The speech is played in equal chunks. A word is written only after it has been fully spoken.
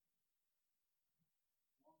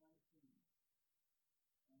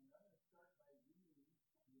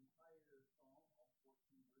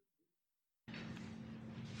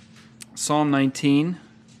Psalm 19.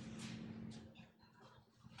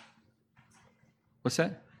 What's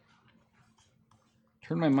that?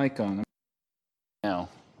 Turn my mic on. Now,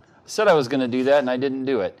 I said I was going to do that, and I didn't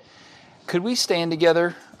do it. Could we stand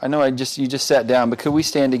together? I know you just sat down, but could we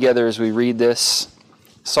stand together as we read this?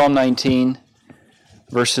 Psalm 19,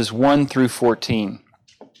 verses 1 through 14.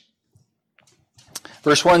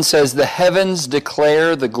 Verse 1 says, "The heavens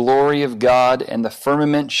declare the glory of God, and the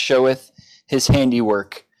firmament showeth his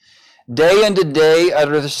handiwork. Day unto day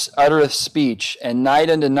uttereth speech, and night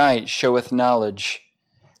unto night showeth knowledge.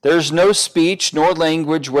 There is no speech nor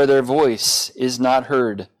language where their voice is not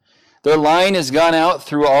heard. Their line is gone out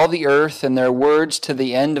through all the earth, and their words to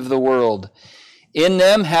the end of the world. In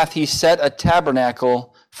them hath he set a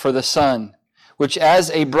tabernacle for the sun, which as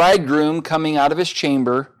a bridegroom coming out of his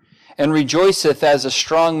chamber, and rejoiceth as a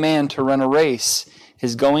strong man to run a race.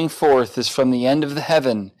 His going forth is from the end of the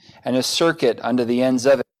heaven, and his circuit unto the ends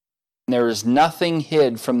of it. And there is nothing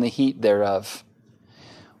hid from the heat thereof.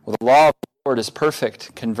 Well, the law of the Lord is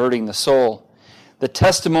perfect, converting the soul. The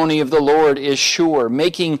testimony of the Lord is sure,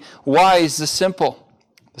 making wise the simple.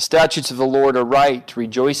 The statutes of the Lord are right,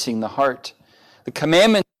 rejoicing the heart. The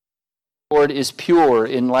commandment of the Lord is pure,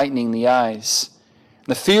 enlightening the eyes.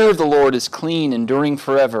 The fear of the Lord is clean, enduring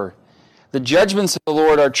forever. The judgments of the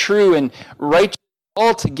Lord are true and righteous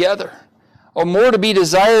altogether. Oh, more to be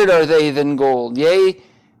desired are they than gold, yea,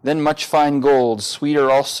 than much fine gold, sweeter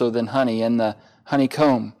also than honey and the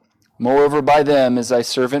honeycomb. Moreover, by them is thy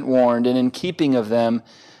servant warned, and in keeping of them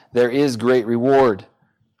there is great reward.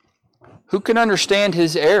 Who can understand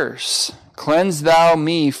his errors? Cleanse thou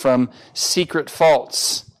me from secret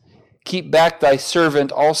faults. Keep back thy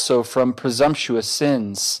servant also from presumptuous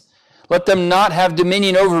sins. Let them not have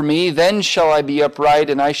dominion over me, then shall I be upright,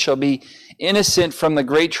 and I shall be innocent from the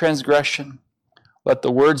great transgression. Let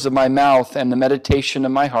the words of my mouth and the meditation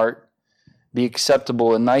of my heart be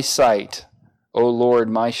acceptable in thy sight, O Lord,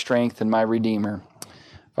 my strength and my Redeemer."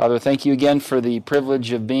 Father, thank you again for the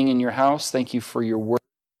privilege of being in your house. Thank you for your word.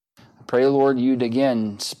 I pray, Lord, you'd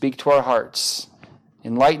again speak to our hearts,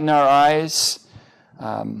 enlighten our eyes.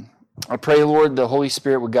 I pray, Lord, the Holy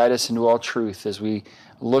Spirit would guide us into all truth as we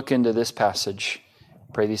look into this passage.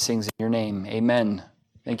 I pray these things in your name. Amen.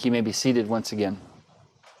 Thank you. You may be seated once again.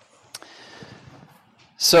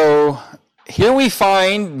 So here we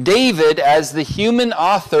find David as the human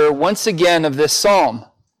author once again of this psalm.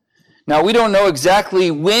 Now, we don't know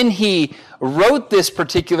exactly when he wrote this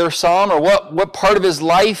particular psalm or what part of his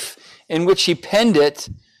life in which he penned it.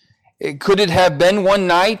 Could it have been one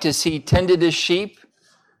night as he tended his sheep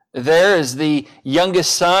there as the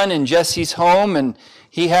youngest son in Jesse's home, and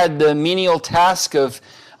he had the menial task of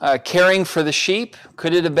caring for the sheep?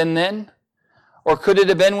 Could it have been then? Or could it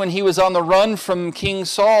have been when he was on the run from King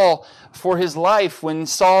Saul for his life, when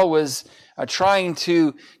Saul was trying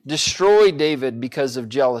to destroy David because of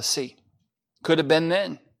jealousy? Could have been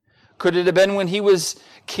then. Could it have been when he was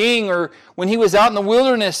king, or when he was out in the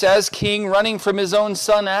wilderness as king running from his own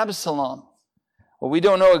son Absalom? Well, we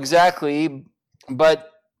don't know exactly, but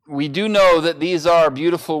we do know that these are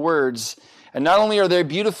beautiful words. And not only are they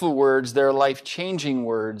beautiful words, they're life-changing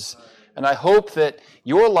words. And I hope that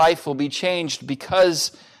your life will be changed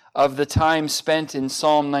because of the time spent in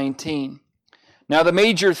Psalm 19. Now, the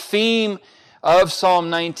major theme of Psalm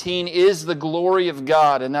 19 is the glory of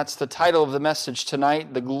God, and that's the title of the message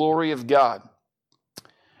tonight, the glory of God.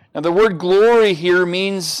 Now, the word glory here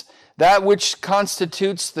means that which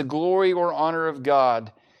constitutes the glory or honor of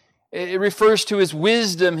God. It refers to his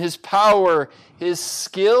wisdom, his power, his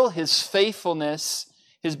skill, his faithfulness,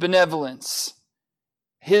 his benevolence,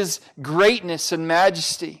 his greatness and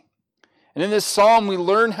majesty. And in this psalm, we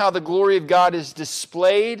learn how the glory of God is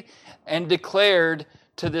displayed and declared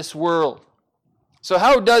to this world. So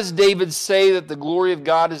how does David say that the glory of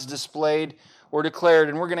God is displayed or declared?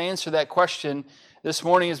 And we're going to answer that question this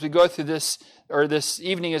morning as we go through this, or this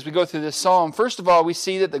evening as we go through this psalm. First of all, we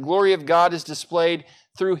see that the glory of God is displayed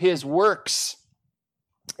through his works.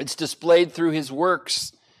 It's displayed through his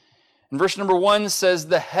works. And verse number 1 says,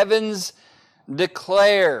 "The heavens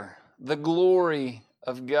declare the glory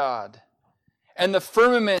of God, and the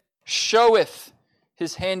firmament showeth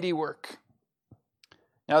his handiwork."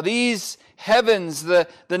 Now these heavens, the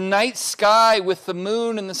night sky with the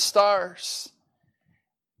moon and the stars.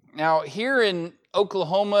 Now here in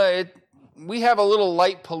Oklahoma, we have a little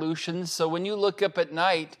light pollution, so when you look up at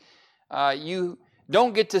night, you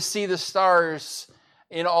don't get to see the stars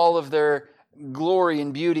in all of their glory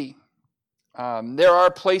and beauty. There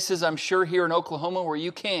are places, I'm sure, here in Oklahoma where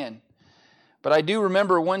you can. But I do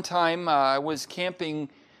remember one time I was camping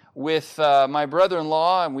with my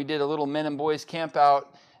brother-in-law, and we did a little men and boys camp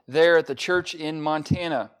out there at the church in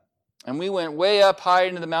Montana. And we went way up high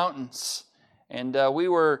into the mountains. And we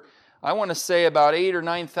were, I want to say, about 8,000 or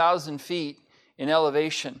 9,000 feet in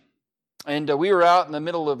elevation. And we were out in the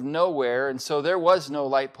middle of nowhere, and so there was no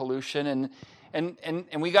light pollution. And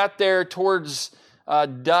we got there towards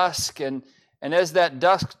dusk, and as that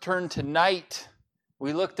dusk turned to night,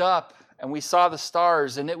 we looked up and we saw the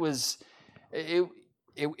stars, and it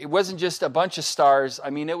wasn't just a bunch of stars.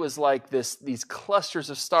 I mean, it was like these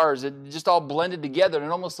clusters of stars. It just all blended together, and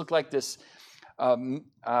it almost looked like this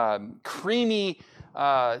creamy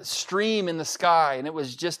stream in the sky. And it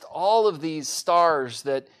was just all of these stars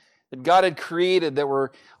that God had created that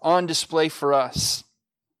were on display for us.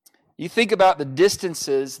 You think about the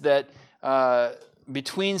distances that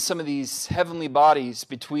between some of these heavenly bodies,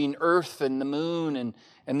 between Earth and the moon and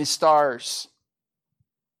the stars.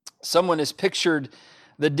 Someone has pictured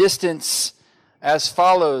the distance as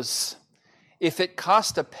follows. If it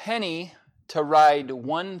cost a penny to ride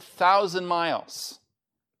 1,000 miles,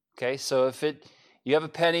 okay, so if you have a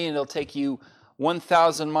penny and it'll take you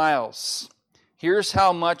 1,000 miles, here's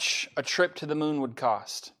how much a trip to the moon would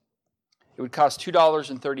cost. It would cost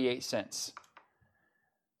 $2.38.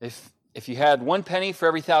 If you had 1 penny for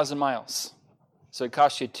every 1,000 miles, so it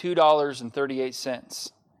cost you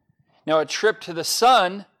 $2.38. Now a trip to the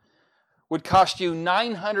sun would cost you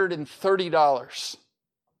 $930.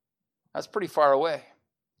 That's pretty far away.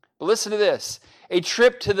 But listen to this. A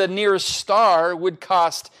trip to the nearest star would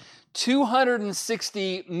cost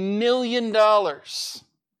 $260 million.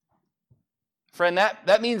 Friend,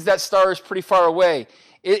 that means that star is pretty far away.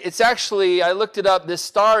 It's actually, I looked it up, this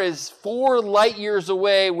star is 4 light years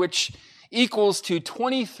away, which equals to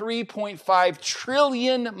 23.5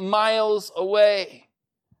 trillion miles away.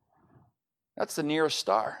 That's the nearest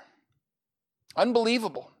star.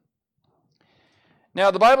 Unbelievable.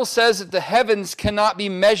 Now, the Bible says that the heavens cannot be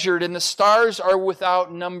measured and the stars are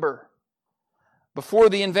without number. Before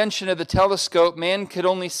the invention of the telescope, man could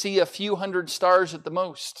only see a few hundred stars at the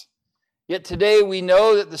most. Yet today we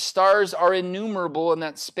know that the stars are innumerable and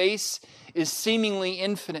that space is seemingly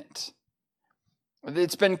infinite.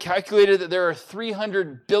 It's been calculated that there are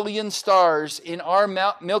 300 billion stars in our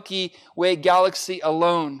Milky Way galaxy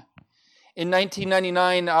alone. In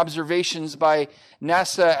 1999, observations by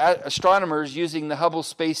NASA astronomers using the Hubble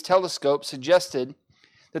Space Telescope suggested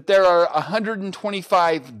that there are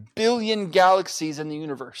 125 billion galaxies in the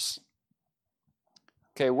universe.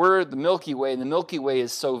 Okay, we're the Milky Way, and the Milky Way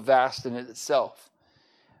is so vast in itself.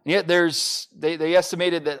 And yet they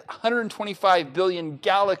estimated that 125 billion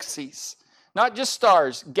galaxies, not just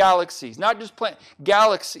stars, galaxies, not just planets,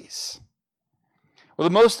 galaxies. Well,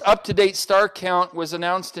 the most up-to-date star count was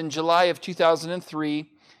announced in July of 2003,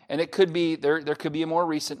 and it could be, there could be a more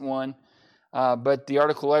recent one, but the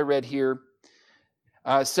article I read here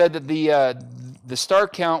said that the star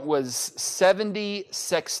count was 70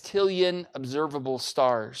 sextillion observable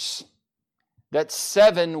stars. That's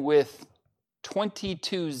 7 with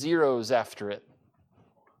 22 zeros after it.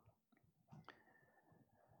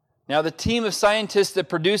 Now, the team of scientists that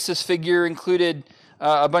produced this figure included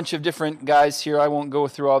a bunch of different guys here. I won't go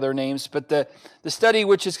through all their names, but the study,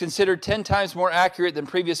 which is considered 10 times more accurate than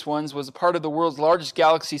previous ones, was a part of the world's largest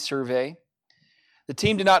galaxy survey. The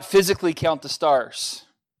team did not physically count the stars.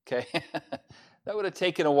 Okay, that would have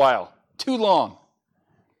taken a while, too long.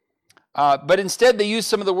 But instead, they used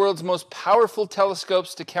some of the world's most powerful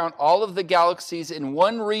telescopes to count all of the galaxies in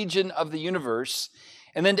one region of the universe,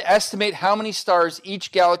 and then to estimate how many stars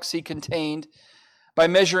each galaxy contained by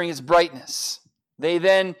measuring its brightness. They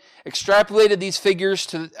then extrapolated these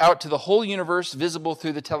figures out to the whole universe visible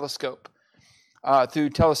through the telescope. Through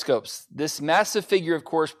telescopes. This massive figure, of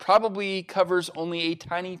course, probably covers only a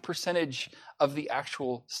tiny percentage of the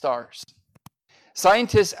actual stars.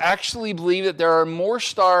 Scientists actually believe that there are more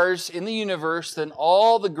stars in the universe than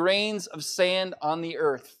all the grains of sand on the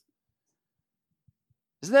earth.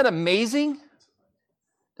 Isn't that amazing?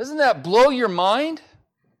 Doesn't that blow your mind?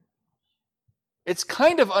 It's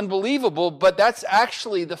kind of unbelievable, but that's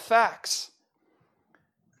actually the facts.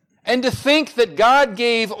 And to think that God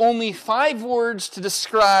gave only 5 words to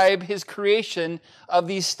describe his creation of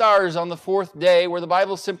these stars on the 4th day, where the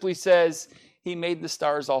Bible simply says he made the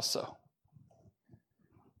stars also.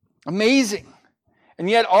 Amazing. And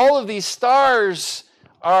yet all of these stars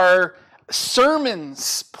are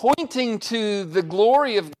sermons pointing to the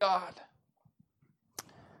glory of God.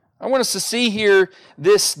 I want us to see here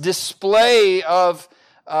this display of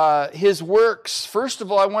his works. First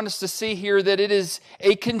of all, I want us to see here that it is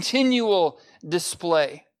a continual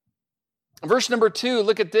display. Verse number 2,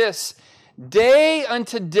 look at this. Day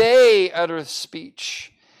unto day uttereth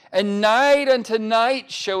speech, and night unto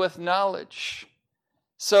night showeth knowledge.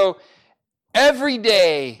 So every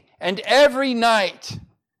day and every night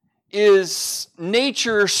is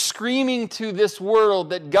nature screaming to this world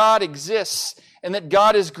that God exists and that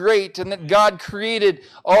God is great and that God created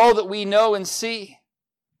all that we know and see.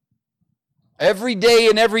 Every day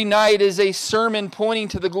and every night is a sermon pointing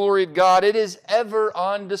to the glory of God. It is ever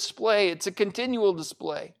on display. It's a continual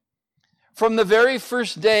display. From the very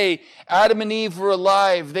first day Adam and Eve were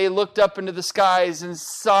alive, they looked up into the skies and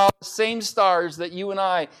saw the same stars that you and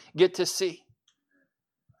I get to see.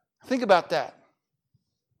 Think about that.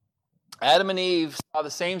 Adam and Eve saw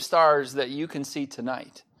the same stars that you can see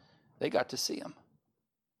tonight. They got to see them.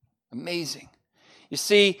 Amazing. You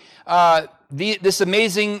see, this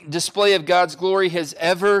amazing display of God's glory has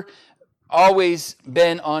always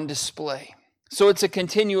been on display. So it's a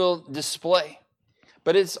continual display.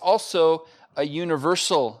 But it's also a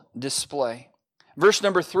universal display. Verse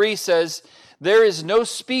number 3 says, there is no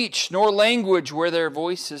speech nor language where their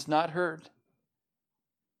voice is not heard.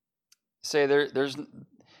 Say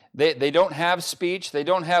they don't have speech, they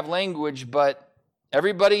don't have language, but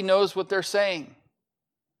everybody knows what they're saying.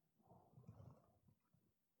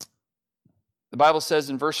 The Bible says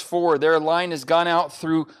in verse 4, their line has gone out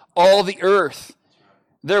through all the earth,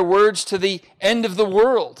 their words to the end of the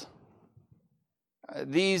world.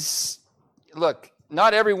 Look,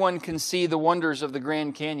 not everyone can see the wonders of the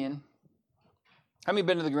Grand Canyon. How many have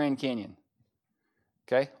been to the Grand Canyon?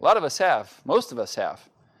 Okay, a lot of us have. Most of us have.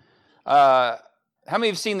 How many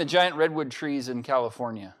have seen the giant redwood trees in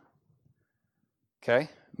California? Okay,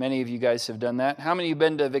 many of you guys have done that. How many have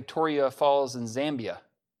been to Victoria Falls in Zambia?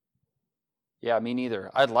 Yeah, me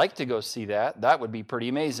neither. I'd like to go see that. That would be pretty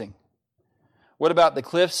amazing. What about the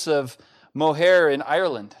cliffs of Moher in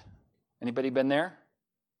Ireland? Anybody been there?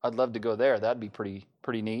 I'd love to go there. That'd be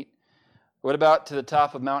pretty neat. What about to the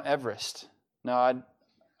top of Mount Everest? No,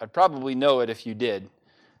 I'd probably know it if you did.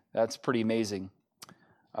 That's pretty amazing.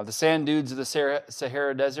 The sand dunes of the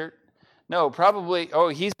Sahara Desert? No, probably. Oh,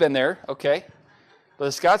 he's been there. Okay.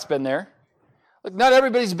 But Scott's been there. Look, not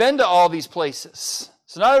everybody's been to all these places.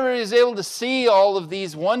 So not everybody is able to see all of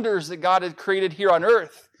these wonders that God had created here on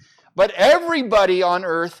earth. But everybody on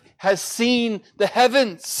earth has seen the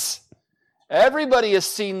heavens. Everybody has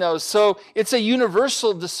seen those. So it's a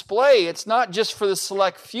universal display. It's not just for the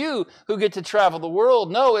select few who get to travel the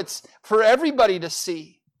world. No, it's for everybody to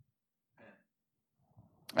see.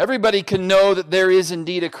 Everybody can know that there is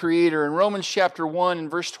indeed a creator. In Romans chapter 1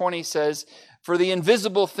 and verse 20 says, for the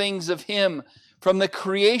invisible things of him from the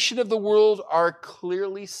creation of the world are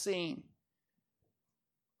clearly seen,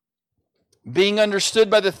 being understood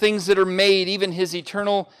by the things that are made, even his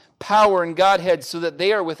eternal power and Godhead, so that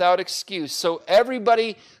they are without excuse. So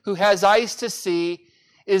everybody who has eyes to see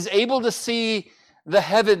is able to see the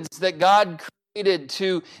heavens that God created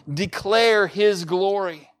to declare his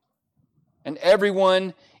glory. And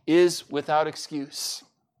everyone is without excuse.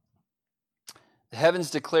 The heavens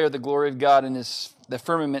declare the glory of God, and the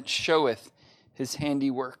firmament showeth his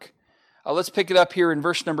handiwork. Let's pick it up here in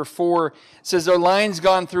verse number 4. It says, their line's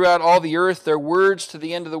gone throughout all the earth, their words to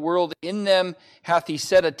the end of the world. In them hath he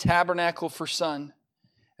set a tabernacle for sun.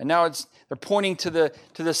 And now they're pointing to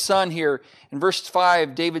the sun here. In verse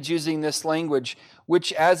 5, David's using this language,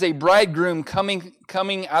 which as a bridegroom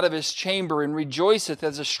coming out of his chamber, and rejoiceth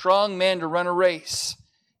as a strong man to run a race.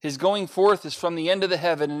 His going forth is from the end of the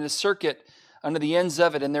heaven, and his circuit unto the ends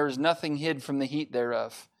of it, and there is nothing hid from the heat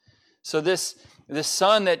thereof. So this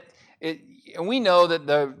sun and we know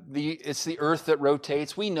that it's the earth that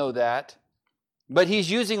rotates. We know that. But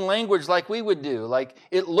he's using language like we would do. Like,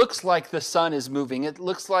 it looks like the sun is moving. It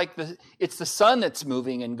looks like it's the sun that's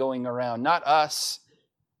moving and going around, not us.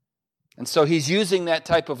 And so he's using that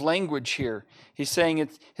type of language here. He's saying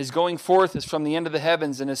his going forth is from the end of the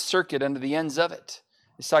heavens, and his circuit unto the ends of it.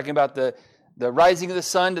 He's talking about the rising of the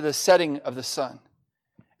sun to the setting of the sun.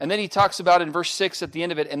 And then he talks about in verse 6 at the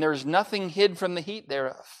end of it, and there is nothing hid from the heat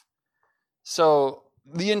thereof. So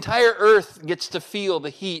the entire earth gets to feel the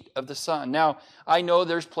heat of the sun. Now, I know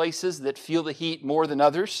there's places that feel the heat more than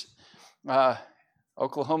others.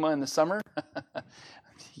 Oklahoma in the summer.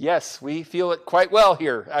 Yes, we feel it quite well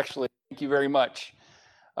here, actually. Thank you very much.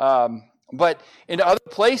 But in other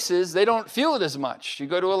places, they don't feel it as much. You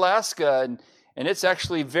go to Alaska, and it's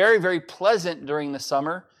actually very, very pleasant during the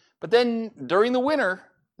summer. But then during the winter,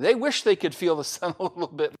 they wish they could feel the sun a little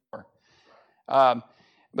bit more.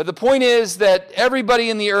 But the point is that everybody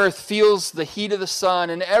in the earth feels the heat of the sun,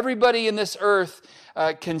 and everybody in this earth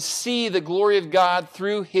can see the glory of God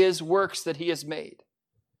through his works that he has made.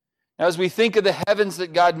 Now, as we think of the heavens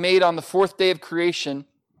that God made on the fourth day of creation,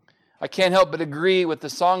 I can't help but agree with the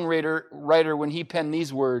songwriter when he penned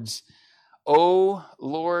these words, "O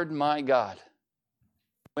Lord my God,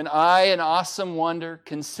 when I in awesome wonder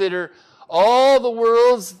consider all the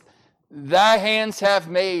worlds thy hands have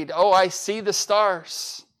made, oh, I see the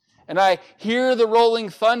stars, and I hear the rolling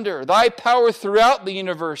thunder, thy power throughout the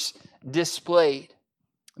universe displayed.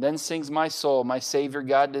 Then sings my soul, my Savior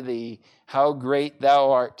God, to thee, how great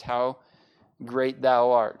thou art, how great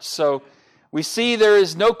thou art." So we see there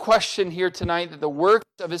is no question here tonight that the works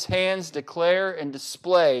of his hands declare and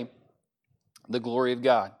display the glory of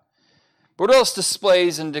God. But what else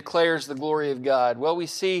displays and declares the glory of God? Well, we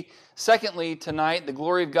see, secondly, tonight, the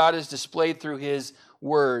glory of God is displayed through his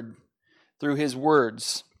word, through his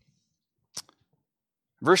words.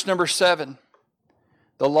 Verse number 7,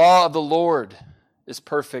 the law of the Lord is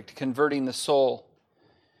perfect, converting the soul.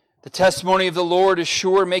 The testimony of the Lord is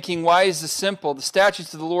sure, making wise the simple. The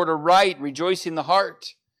statutes of the Lord are right, rejoicing the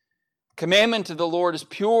heart. The commandment of the Lord is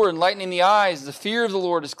pure, enlightening the eyes. The fear of the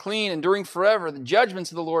Lord is clean, enduring forever. The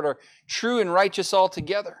judgments of the Lord are true and righteous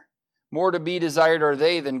altogether. More to be desired are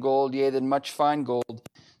they than gold, yea, than much fine gold,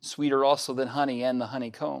 sweeter also than honey and the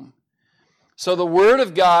honeycomb. So the Word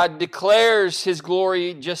of God declares his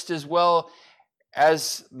glory just as well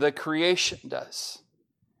as the creation does.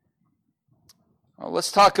 Well,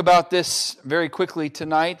 let's talk about this very quickly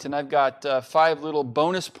tonight, and I've got 5 little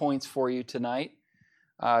bonus points for you tonight,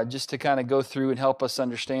 just to kind of go through and help us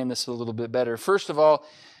understand this a little bit better. First of all,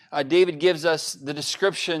 David gives us the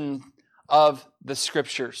description of the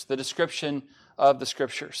Scriptures, the description of the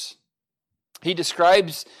Scriptures. He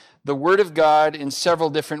describes the Word of God in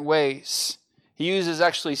several different ways. He uses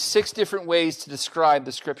actually 6 different ways to describe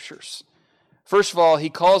the Scriptures. First of all, he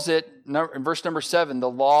calls it, in verse number 7, the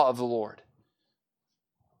law of the Lord.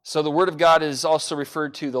 So the Word of God is also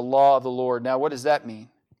referred to the law of the Lord. Now, what does that mean?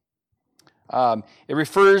 It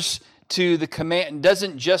refers to the command. It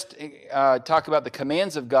doesn't just talk about the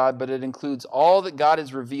commands of God, but it includes all that God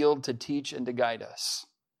has revealed to teach and to guide us.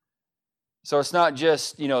 So it's not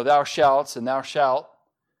just, thou shalt and thou shalt,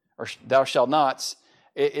 or thou shalt nots.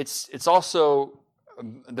 It's also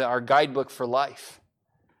our guidebook for life.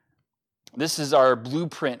 This is our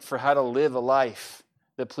blueprint for how to live a life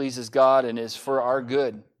that pleases God and is for our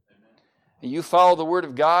good. And you follow the Word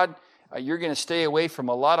of God, you're going to stay away from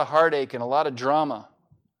a lot of heartache and a lot of drama.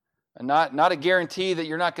 And not a guarantee that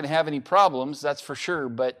you're not going to have any problems, that's for sure.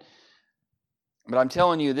 But I'm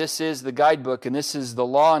telling you, this is the guidebook, and this is the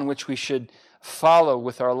law in which we should follow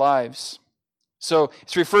with our lives. So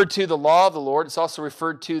it's referred to the law of the Lord. It's also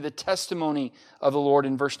referred to the testimony of the Lord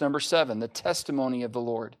in verse number 7, the testimony of the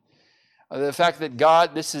Lord. The fact that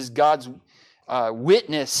this is God's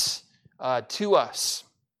witness to us.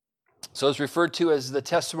 So it's referred to as the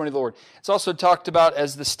testimony of the Lord. It's also talked about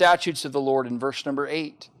as the statutes of the Lord in verse number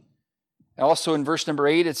 8. And also in verse number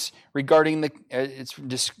 8, it's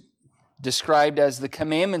described as the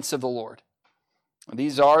commandments of the Lord.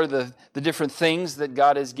 These are the different things that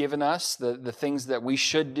God has given us, the things that we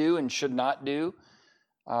should do and should not do.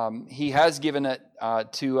 He has given it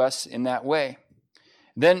to us in that way.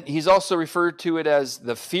 Then he's also referred to it as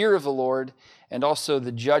the fear of the Lord and also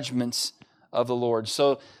the judgments of the Lord.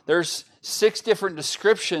 So there's 6 different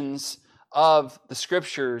descriptions of the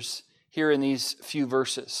Scriptures here in these few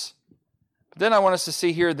verses. But then I want us to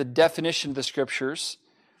see here the definition of the Scriptures,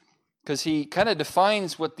 because he kind of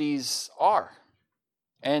defines what these are.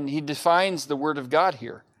 And he defines the Word of God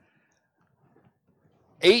here.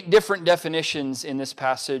 8 different definitions in this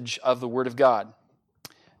passage of the Word of God.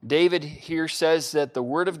 David here says that the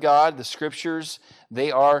Word of God, the Scriptures,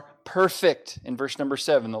 they are perfect. In verse number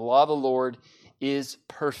 7, the law of the Lord is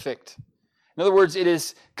perfect. In other words, it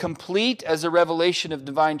is complete as a revelation of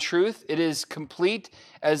divine truth. It is complete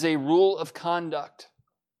as a rule of conduct.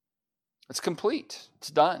 It's complete. It's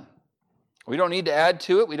done. We don't need to add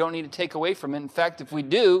to it. We don't need to take away from it. In fact, if we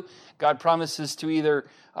do, God promises to either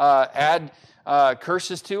add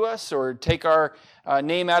curses to us or take our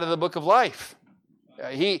name out of the book of life.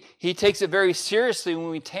 He takes it very seriously when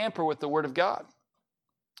we tamper with the Word of God.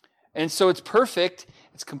 And so it's perfect,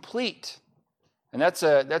 it's complete. And that's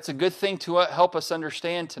a good thing to help us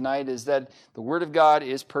understand tonight, is that the Word of God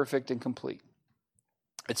is perfect and complete.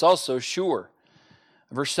 It's also sure.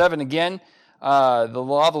 Verse 7 again, the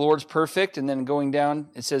law of the Lord is perfect, and then going down,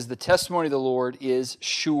 it says the testimony of the Lord is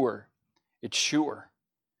sure. It's sure.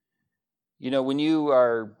 When you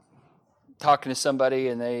are talking to somebody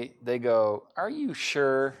and they go, "Are you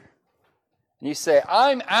sure?" And you say,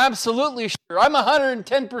 "I'm absolutely sure. I'm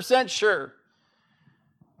 110% sure.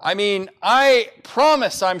 I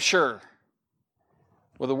promise I'm sure."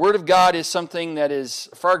 Well, the Word of God is something that is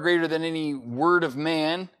far greater than any word of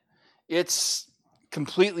man. It's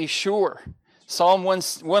completely sure. Psalm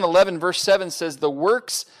 111 verse 7 says, the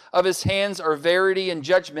works of his hands are verity and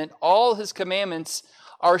judgment. All his commandments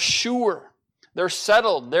are sure. They're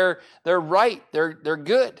settled. They're right. They're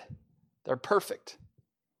good. They're perfect.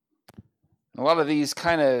 A lot of these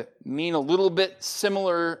kind of mean a little bit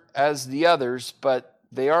similar as the others, but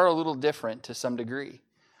they are a little different to some degree.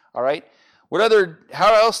 All right?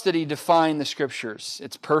 How else did he define the scriptures?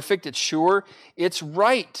 It's perfect, it's sure, it's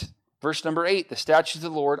right. Verse number 8, the statutes of the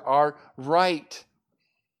Lord are right.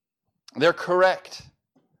 They're correct.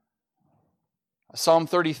 Psalm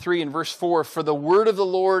 33 and verse 4, for the word of the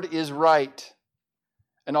Lord is right,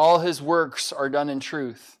 and all his works are done in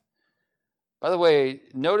truth. By the way,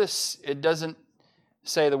 notice it doesn't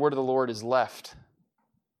say the word of the Lord is left.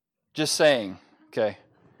 Just saying, okay.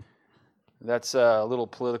 That's a little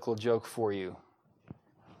political joke for you.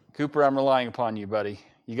 Cooper, I'm relying upon you, buddy.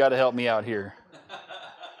 You got to help me out here.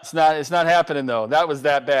 It's not happening, though. That was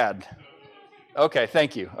that bad. Okay,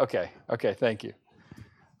 thank you. Okay, thank you.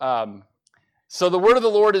 So the word of the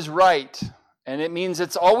Lord is right, and it means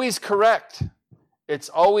it's always correct. It's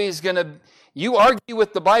always going to... You argue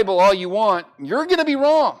with the Bible all you want, you're going to be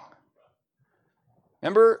wrong.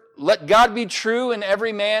 Remember, let God be true and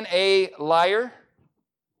every man a liar.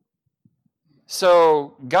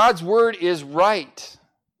 So God's word is right.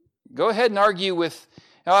 Go ahead and argue with,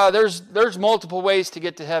 there's multiple ways to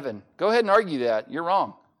get to heaven. Go ahead and argue that. You're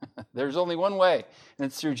wrong. There's only one way, and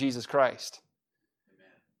it's through Jesus Christ.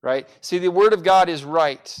 Amen. Right? See, the word of God is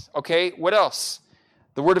right. Okay, what else?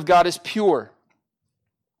 The word of God is pure.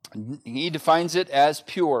 He defines it as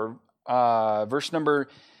pure. Verse number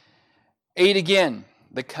 8 again.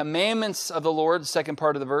 The commandments of the Lord, the second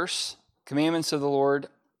part of the verse, the commandment of the Lord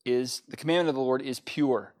is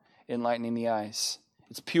pure, enlightening the eyes.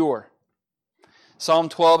 It's pure. Psalm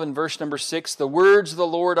 12 and verse number 6, the words of the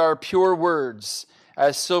Lord are pure words,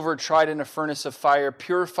 as silver tried in a furnace of fire,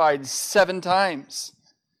 purified 7 times.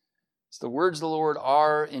 So the words of the Lord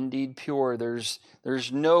are indeed pure. There's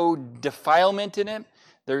no defilement in it.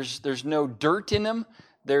 There's no dirt in them.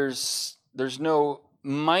 There's no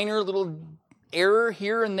minor little error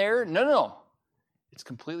here and there. No. It's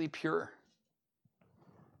completely pure.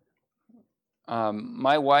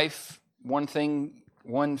 My wife, one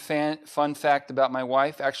fun fact about my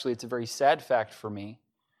wife, actually it's a very sad fact for me,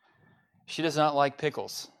 she does not like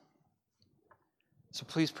pickles. So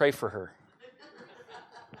please pray for her.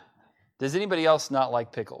 Does anybody else not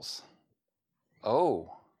like pickles?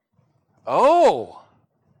 Oh.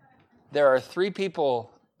 There are 3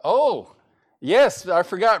 people. Oh, yes, I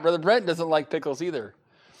forgot. Brother Brent doesn't like pickles either.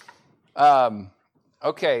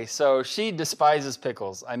 Okay, so she despises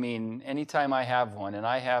pickles. I mean, anytime I have one, and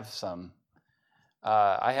I have some,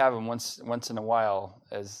 I have them once in a while,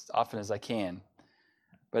 as often as I can.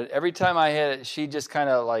 But every time I hit it, she just kind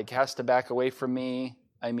of like has to back away from me.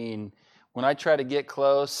 I mean, when I try to get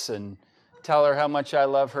close and tell her how much I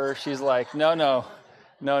love her, she's like, no.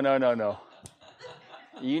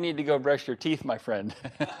 You need to go brush your teeth, my friend.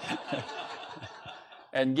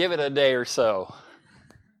 And give it a day or so.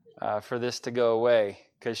 For this to go away,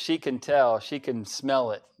 because she can tell, she can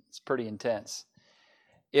smell it. It's pretty intense.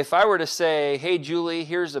 If I were to say, hey, Julie,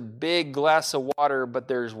 here's a big glass of water, but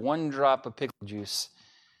there's 1 drop of pickle juice,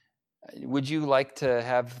 would you like to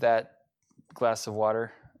have that glass of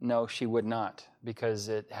water? No, she would not, because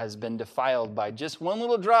it has been defiled by just 1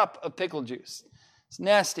 little drop of pickle juice. It's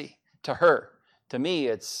nasty to her. To me,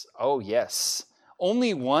 it's, oh, yes.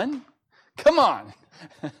 Only 1? Come on.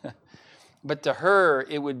 But to her,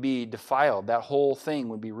 it would be defiled. That whole thing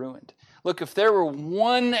would be ruined. Look, if there were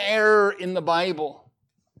 1 error in the Bible,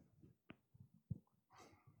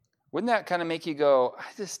 wouldn't that kind of make you go, I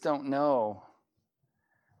just don't know.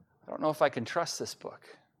 I don't know if I can trust this book.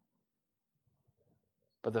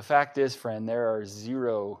 But the fact is, friend, there are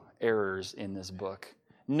 0 errors in this book.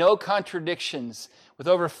 No contradictions. With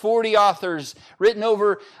over 40 authors, written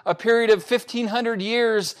over a period of 1,500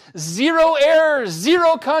 years, 0 errors,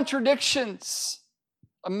 0 contradictions.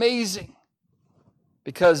 Amazing.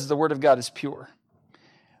 Because the Word of God is pure.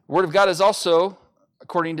 The Word of God is also,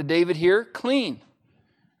 according to David here, clean.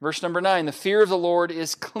 Verse number 9, the fear of the Lord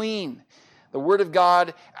is clean. The Word of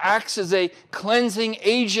God acts as a cleansing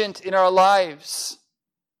agent in our lives.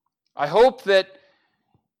 I hope that,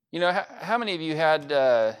 how many of you had,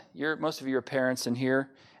 most of you are parents in here,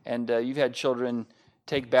 and you've had children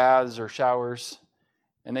take baths or showers,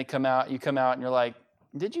 and you come out and you're like,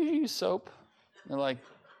 did you use soap? And they're like,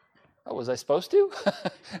 oh, was I supposed to?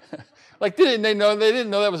 Like, they didn't know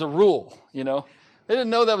that was a rule, They didn't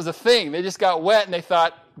know that was a thing. They just got wet and they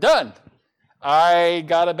thought, done. I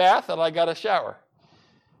got a bath and I got a shower.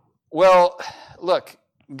 Well, look,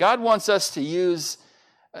 God wants us to use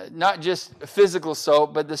not just physical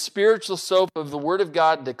soap, but the spiritual soap of the Word of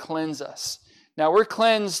God to cleanse us. Now, we're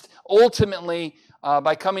cleansed ultimately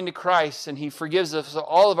by coming to Christ, and He forgives us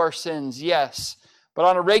all of our sins, yes. But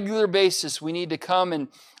on a regular basis, we need to come and,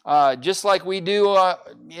 just like we do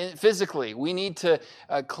physically, we need to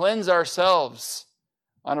cleanse ourselves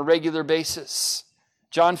on a regular basis.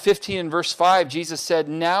 John 15 and verse 5, Jesus said,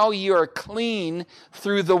 "Now you are clean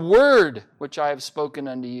through the word which I have spoken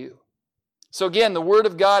unto you." So again, the Word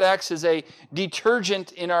of God acts as a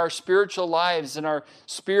detergent in our spiritual lives, in our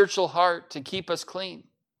spiritual heart to keep us clean.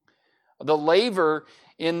 The laver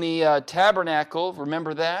in the tabernacle,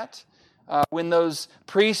 remember that? When those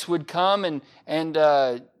priests would come and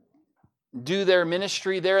do their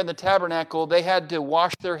ministry there in the tabernacle, they had to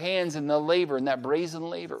wash their hands in the laver, in that brazen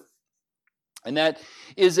laver. And that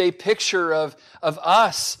is a picture of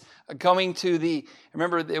us coming to the,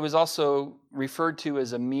 remember it was also referred to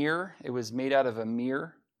as a mirror. It was made out of a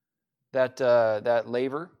mirror, that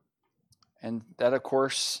laver. And that, of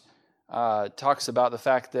course, talks about the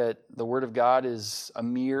fact that the Word of God is a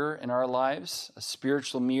mirror in our lives, a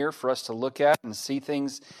spiritual mirror for us to look at and see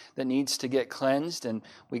things that needs to get cleansed, and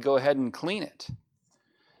we go ahead and clean it.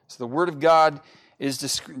 So the Word of God is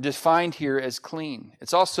defined here as clean.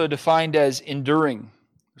 It's also defined as enduring.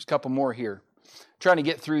 There's a couple more here. I'm trying to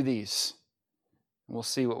get through these. We'll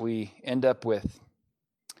see what we end up with.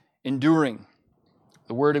 Enduring.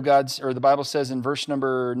 The Word of God, or the Bible says in verse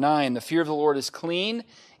number 9, "The fear of the Lord is clean,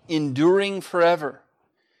 enduring forever."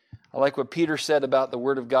 I like what Peter said about the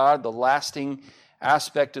Word of God, the lasting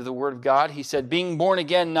aspect of the Word of God. He said, "Being born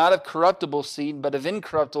again, not of corruptible seed, but of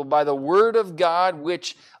incorruptible, by the Word of God,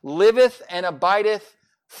 which liveth and abideth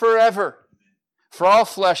forever. For all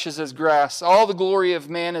flesh is as grass, all the glory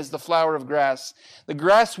of man is the flower of grass. The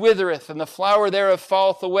grass withereth, and the flower thereof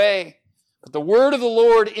falleth away. But the word of the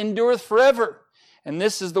Lord endureth forever. And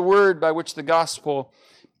this is the word by which the gospel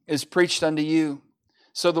is preached unto you."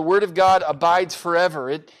 So the Word of God abides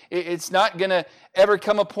forever. It's not going to ever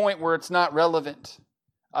come a point where it's not relevant.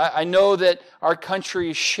 I know that our country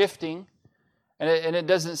is shifting, and it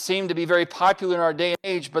doesn't seem to be very popular in our day and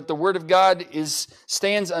age, but the Word of God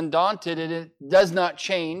stands undaunted, and it does not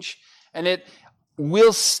change, and it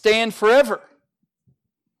will stand forever.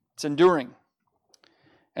 It's enduring.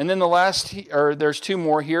 And then there's two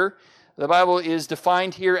more here. The Bible is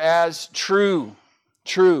defined here as true.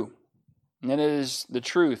 True. And it is the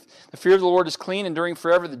truth. "The fear of the Lord is clean, enduring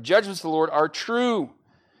forever. The judgments of the Lord are true."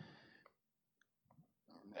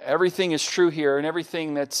 Everything is true here, and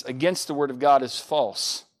everything that's against the Word of God is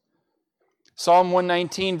false. Psalm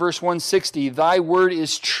 119, verse 160, "Thy word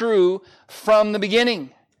is true from the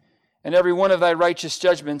beginning, and every one of thy righteous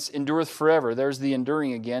judgments endureth forever." There's the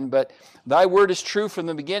enduring again. But thy word is true from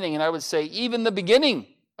the beginning, and I would say even the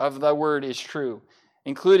beginning of thy word is true.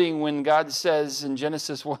 Including when God says in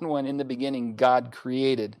Genesis 1:1, "In the beginning God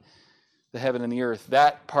created the heaven and the earth."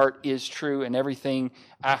 That part is true, and everything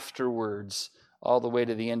afterwards, all the way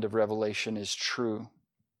to the end of Revelation, is true.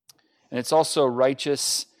 And it's also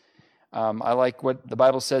righteous. I like what the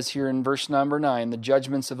Bible says here in verse number 9. "The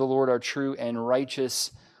judgments of the Lord are true and righteous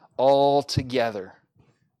altogether."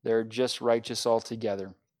 They're just righteous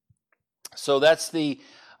altogether. So that's the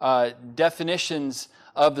definitions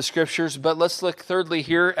of the Scriptures, but let's look thirdly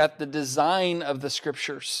here at the design of the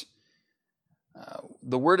Scriptures.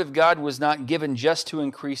 The Word of God was not given just to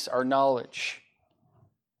increase our knowledge,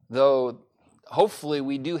 though hopefully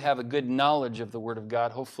we do have a good knowledge of the Word of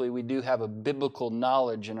God. Hopefully we do have a biblical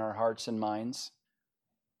knowledge in our hearts and minds.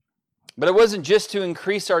 But it wasn't just to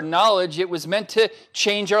increase our knowledge, it was meant to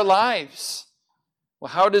change our lives. Well,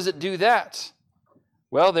 how does it do that?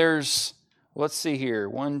 Well, let's see here,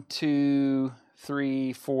 1, 2,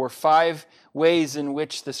 3, 4, 5 ways in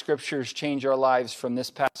which the Scriptures change our lives from this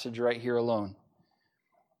passage right here alone.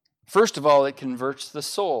 First of all, it converts the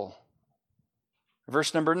soul.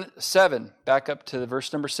 Verse number 7, back up to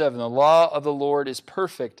verse number 7. "The law of the Lord is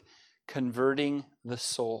perfect, converting the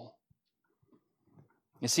soul."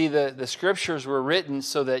 You see, the Scriptures were written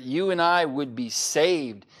so that you and I would be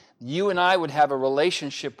saved. You and I would have a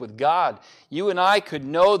relationship with God. You and I could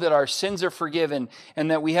know that our sins are forgiven and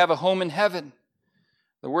that we have a home in heaven.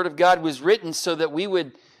 The Word of God was written so that we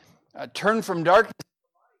would turn from darkness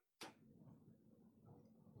to light.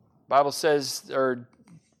 The Bible says, or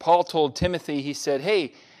Paul told Timothy, he said,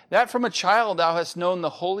 "Hey, that from a child thou hast known the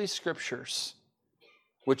Holy Scriptures,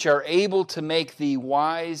 which are able to make thee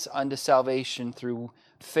wise unto salvation through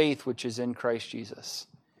faith which is in Christ Jesus."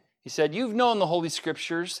 He said, you've known the Holy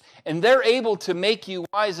Scriptures, and they're able to make you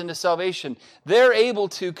wise unto salvation. They're able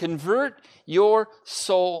to convert your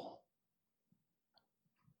soul.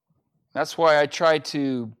 That's why I try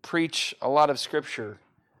to preach a lot of Scripture,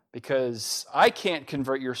 because I can't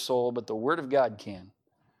convert your soul, but the Word of God can.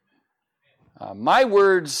 My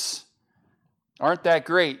words aren't that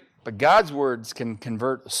great, but God's words can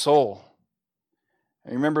convert a soul.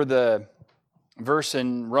 I remember the verse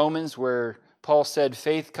in Romans where Paul said,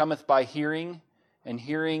 faith cometh by hearing, and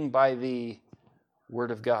hearing by the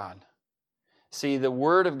Word of God. See, the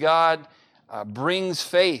Word of God brings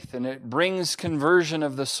faith, and it brings conversion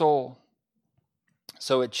of the soul.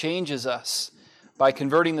 So it changes us by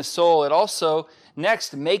converting the soul. It also,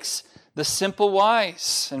 next, makes the simple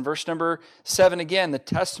wise. In verse number 7 again, the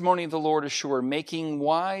testimony of the Lord is sure, making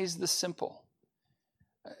wise the simple.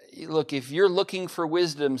 Look, if you're looking for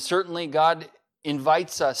wisdom, certainly God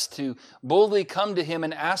invites us to boldly come to Him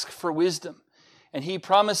and ask for wisdom. And He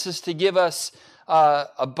promises to give us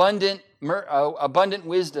abundant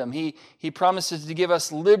wisdom. He promises to give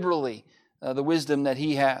us liberally the wisdom that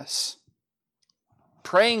He has.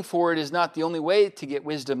 Praying for it is not the only way to get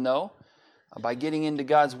wisdom, though. By getting into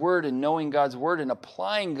God's Word and knowing God's Word and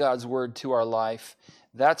applying God's Word to our life,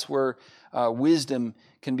 that's where wisdom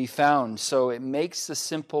can be found. So it makes the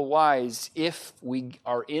simple wise if we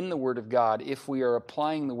are in the Word of God, if we are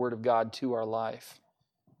applying the Word of God to our life.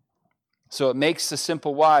 So it makes the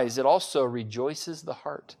simple wise. It also rejoices the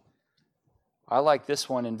heart. I like this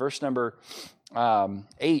one in verse number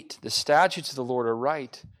 8. The statutes of the Lord are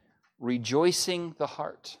right, rejoicing the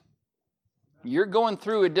heart. You're going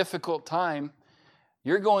through a difficult time.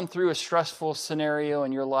 You're going through a stressful scenario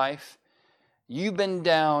in your life. You've been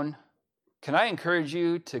down. Can I encourage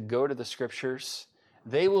you to go to the Scriptures?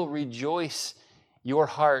 They will rejoice your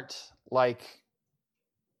heart like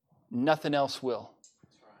nothing else will.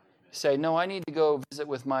 Say, no, I need to go visit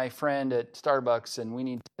with my friend at Starbucks and we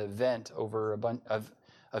need to vent over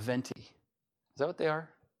a venti. Is that what they are?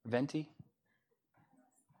 Venti?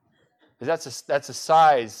 That's a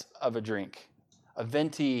size of a drink. A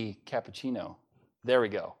venti cappuccino. There we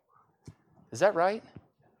go. Is that right?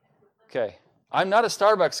 Okay. I'm not a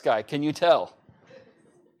Starbucks guy. Can you tell?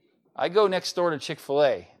 I go next door to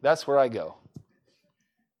Chick-fil-A. That's where I go.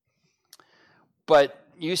 But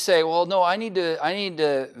you say, well, no, I need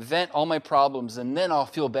to vent all my problems and then I'll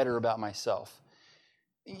feel better about myself.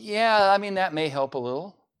 Yeah, I mean, that may help a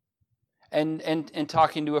little. And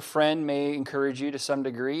talking to a friend may encourage you to some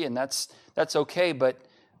degree, and that's okay, but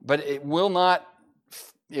it will not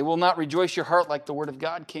rejoice your heart like the Word of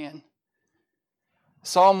God can.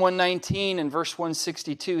 Psalm 119 and verse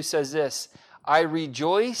 162 says this, I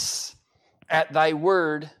rejoice at thy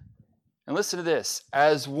word, and listen to this,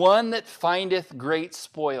 as one that findeth great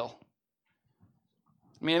spoil.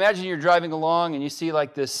 I mean, imagine you're driving along and you see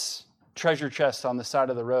like this treasure chest on the side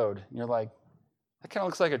of the road, and you're like, that kind of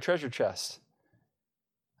looks like a treasure chest.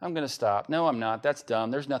 I'm going to stop. No, I'm not. That's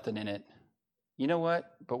dumb. There's nothing in it. You know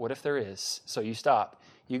what? But what if there is? So you stop.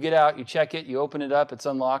 You get out, you check it, you open it up, it's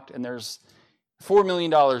unlocked, and there's $4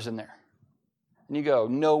 million in there. And you go,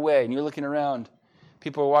 no way. And you're looking around.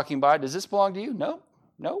 People are walking by. Does this belong to you? No,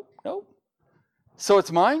 no, no. So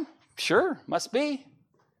it's mine? Sure, must be.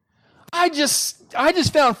 I just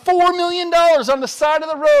found $4 million on the side of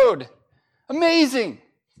the road. Amazing.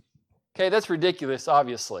 Okay, that's ridiculous,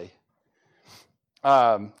 obviously.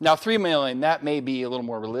 Now, 3 million, that may be a little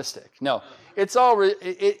more realistic. No, it's all.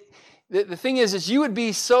 The thing is you would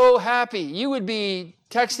be so happy. You would be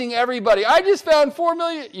texting everybody. I just found 4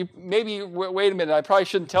 million. You maybe wait a minute. I probably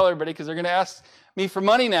shouldn't tell everybody because they're going to ask me for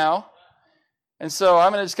money now. And so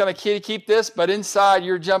I'm just going to keep this. But inside,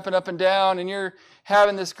 you're jumping up and down, and you're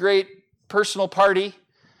having this great personal party.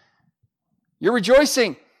 You're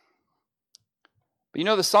rejoicing. But you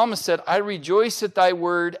know, the psalmist said, I rejoice at thy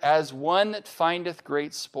word as one that findeth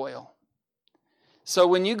great spoil. So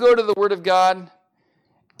when you go to the Word of God,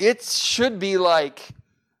 it should be like,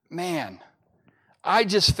 man, I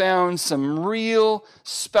just found some real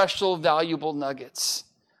special, valuable nuggets.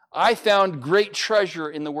 I found great treasure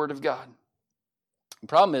in the Word of God. The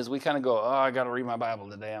problem is we kind of go, oh, I got to read my Bible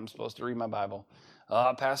today. I'm supposed to read my Bible.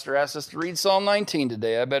 Pastor asked us to read Psalm 19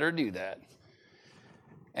 today. I better do that.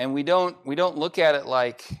 And we don't look at it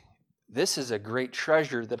like, this is a great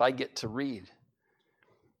treasure that I get to read.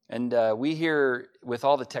 And we here, with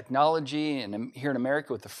all the technology, and here in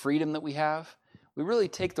America with the freedom that we have, we really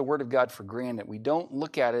take the Word of God for granted. We don't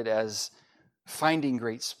look at it as finding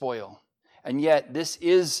great spoil. And yet, this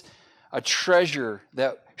is a treasure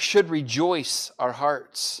that should rejoice our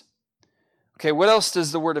hearts. Okay, what else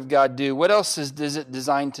does the Word of God do? What else is it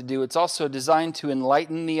designed to do? It's also designed to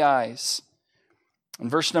enlighten the eyes. In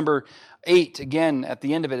verse number 8, again, at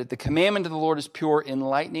the end of it, the commandment of the Lord is pure,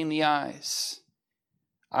 enlightening the eyes.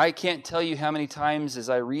 I can't tell you how many times as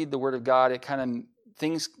I read the Word of God,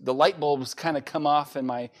 the light bulbs kind of come off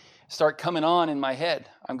and start coming on in my head.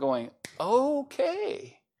 I'm going,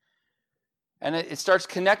 okay. And it starts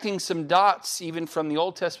connecting some dots, even from the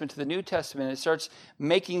Old Testament to the New Testament. It starts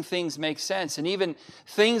making things make sense. And even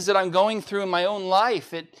things that I'm going through in my own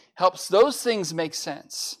life, it helps those things make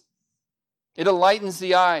sense. It enlightens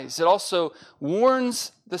the eyes. It also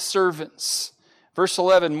warns the servants. Verse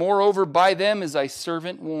 11, moreover, by them is thy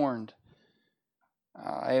servant warned.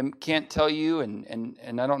 I can't tell you,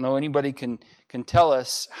 and I don't know anybody can tell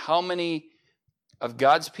us how many of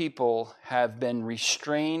God's people have been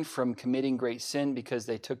restrained from committing great sin because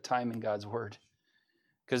they took time in God's Word.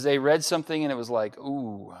 Because they read something and it was like,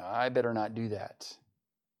 ooh, I better not do that.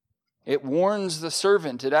 It warns the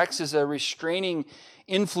servant. It acts as a restraining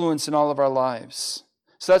influence in all of our lives.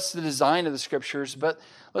 So that's the design of the Scriptures. But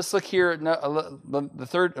let's look here at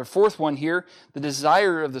the fourth one here, the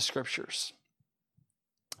desire of the Scriptures.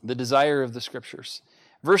 The desire of the Scriptures.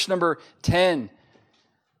 Verse number 10.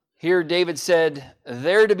 Here David said,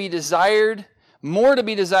 they're to be desired, more to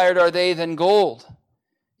be desired are they than gold,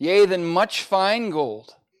 yea, than much fine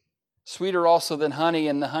gold, sweeter also than honey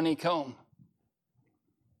and the honeycomb.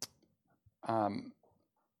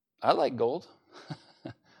 I like gold.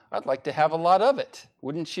 I'd like to have a lot of it,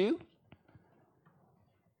 wouldn't you?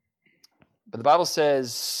 But the Bible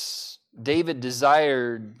says David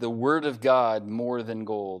desired the Word of God more than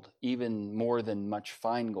gold, even more than much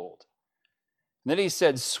fine gold. And then he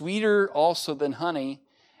said, sweeter also than honey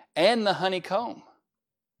and the honeycomb.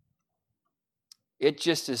 It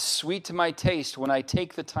just is sweet to my taste when I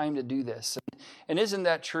take the time to do this. And isn't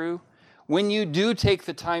that true? When you do take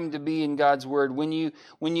the time to be in God's Word, when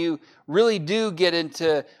you really do get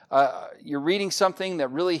into, you're reading something that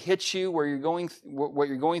really hits you, where what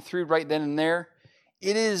you're going through right then and there,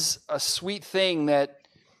 it is a sweet thing that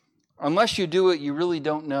unless you do it, you really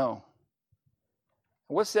don't know.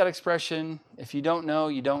 What's that expression? If you don't know,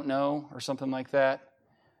 you don't know, or something like that.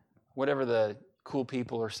 Whatever the cool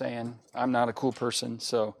people are saying. I'm not a cool person,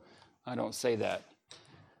 so I don't say that.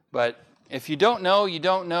 But if you don't know, you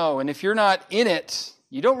don't know. And if you're not in it,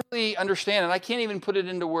 you don't really understand. And I can't even put it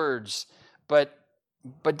into words. But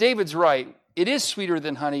David's right. It is sweeter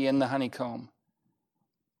than honey and the honeycomb.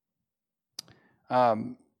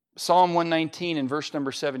 Psalm 119 in verse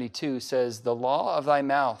number 72 says, the law of thy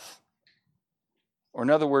mouth, or in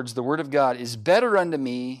other words, the Word of God, is better unto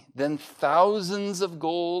me than thousands of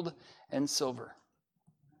gold and silver.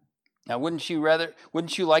 Now, wouldn't you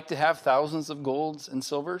like to have thousands of golds and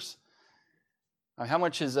silvers? How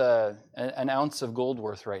much is an ounce of gold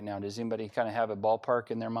worth right now? Does anybody kind of have a ballpark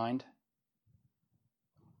in their mind?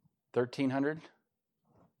 1,300?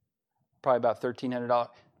 Probably about $1,300.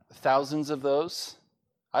 Thousands of those?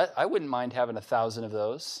 I wouldn't mind having 1,000 of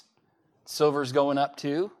those. Silver's going up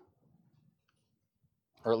too.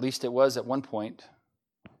 Or at least it was at one point.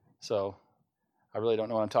 So I really don't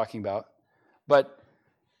know what I'm talking about. But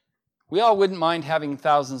we all wouldn't mind having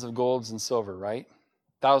thousands of golds and silver, right?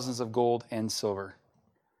 Thousands of gold and silver.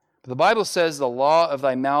 But the Bible says the law of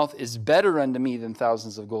thy mouth is better unto me than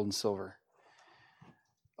thousands of gold and silver.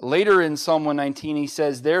 Later in Psalm 119 he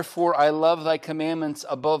says, therefore I love thy commandments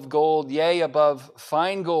above gold, yea, above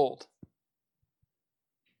fine gold.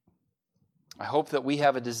 I hope that we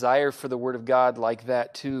have a desire for the Word of God like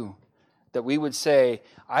that too. That we would say,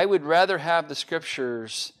 I would rather have the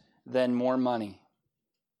Scriptures than more money.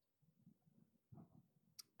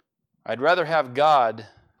 I'd rather have God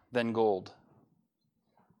than gold.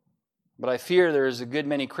 But I fear there is a good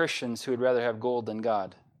many Christians who would rather have gold than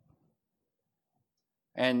God.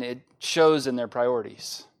 And it shows in their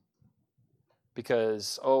priorities.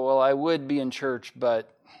 Because, I would be in church,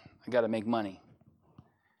 but I got to make money.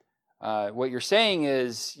 What you're saying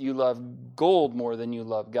is you love gold more than you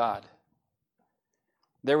love God.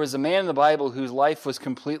 There was a man in the Bible whose life was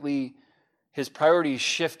his priorities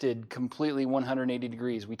shifted completely 180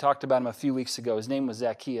 degrees. We talked about him a few weeks ago. His name was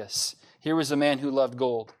Zacchaeus. Here was a man who loved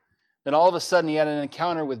gold. Then all of a sudden he had an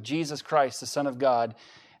encounter with Jesus Christ, the Son of God.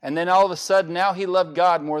 And then all of a sudden now he loved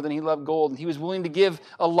God more than he loved gold. And he was willing to give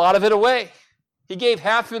a lot of it away. He gave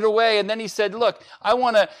half of it away, and then he said, look, I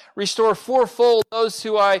want to restore fourfold those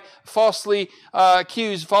who I falsely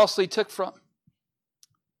accused, falsely took from.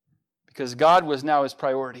 Because God was now his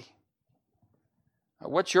priority.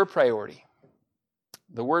 What's your priority?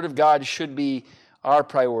 The Word of God should be our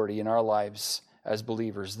priority in our lives as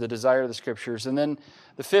believers, the desire of the Scriptures. And then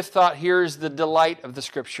the fifth thought here is the delight of the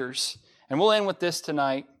Scriptures. And we'll end with this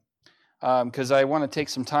tonight because I want to take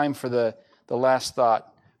some time for the last thought.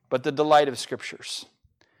 But the delight of Scriptures.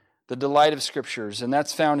 the delight of Scriptures. And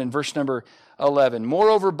that's found in verse number 11.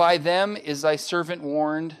 Moreover, by them is thy servant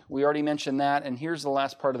warned. We already mentioned that. And here's the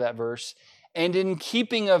last part of that verse. And in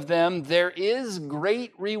keeping of them, there is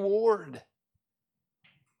great reward.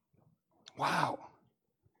 Wow.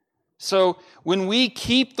 So when we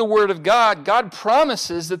keep the Word of God, God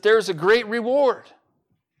promises that there's a great reward.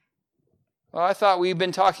 Well, I thought we've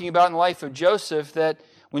been talking about in the life of Joseph that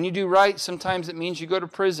when you do right, sometimes it means you go to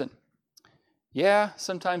prison. Yeah,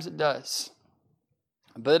 sometimes it does.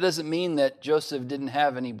 But it doesn't mean that Joseph didn't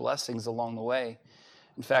have any blessings along the way.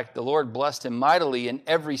 In fact, the Lord blessed him mightily in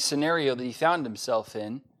every scenario that he found himself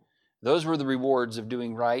in. Those were the rewards of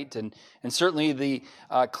doing right, and certainly the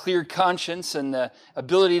clear conscience and the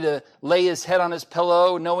ability to lay his head on his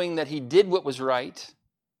pillow knowing that he did what was right.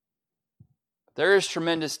 There is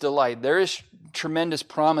tremendous delight. There is tremendous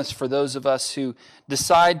promise for those of us who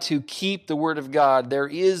decide to keep the Word of God. There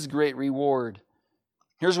is great reward.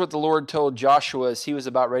 Here's what the Lord told Joshua as he was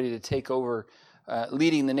about ready to take over,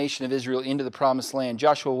 leading the nation of Israel into the promised land.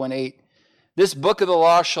 Joshua 1:8, this book of the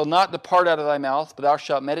law shall not depart out of thy mouth, but thou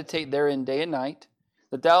shalt meditate therein day and night,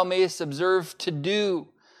 that thou mayest observe to do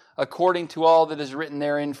according to all that is written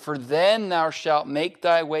therein. For then thou shalt make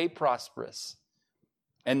thy way prosperous,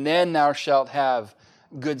 and then thou shalt have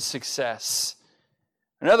good success.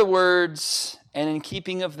 In other words, and in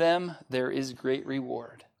keeping of them, there is great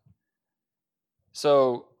reward.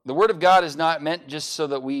 So the Word of God is not meant just so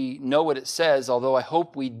that we know what it says, although I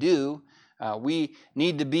hope we do. We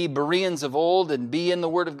need to be Bereans of old and be in the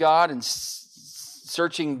Word of God and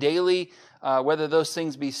searching daily whether those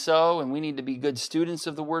things be so, and we need to be good students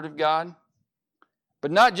of the Word of God.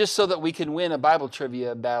 But not just so that we can win a Bible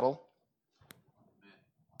trivia battle,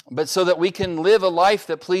 but so that we can live a life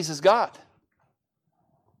that pleases God.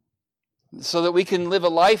 So that we can live a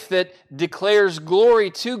life that declares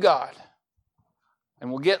glory to God. And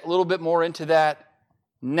we'll get a little bit more into that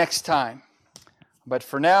next time. But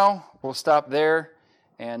for now, we'll stop there.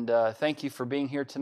 And thank you for being here tonight.